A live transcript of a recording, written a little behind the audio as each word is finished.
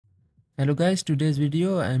Hello guys, today's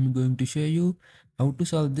video I am going to show you how to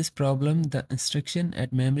solve this problem. The instruction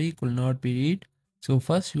at memory could not be read. So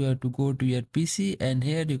first you have to go to your PC and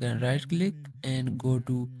here you can right click and go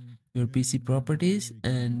to your PC properties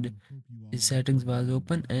and the settings was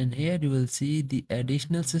open and here you will see the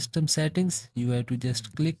additional system settings. You have to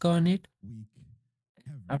just click on it.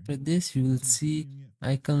 After this you will see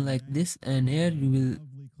icon like this and here you will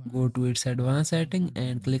go to its advanced setting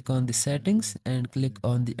and click on the settings and click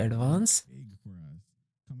on the advanced.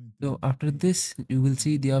 So after this you will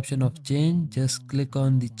see the option of change. Just click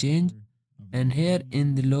on the change and here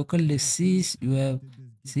in the local list C's you have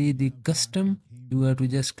see the custom. You have to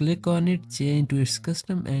just click on it, change to its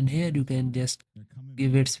custom, and here you can just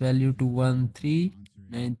give its value to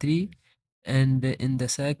 1393, and in the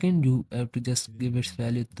second you have to just give its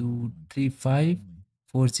value to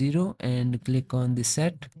 3540 and click on the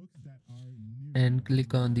set and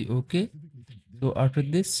click on the OK. So after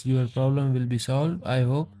this your problem will be solved, I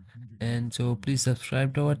hope. And so please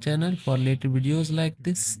subscribe to our channel for later videos like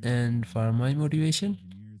this and for my motivation.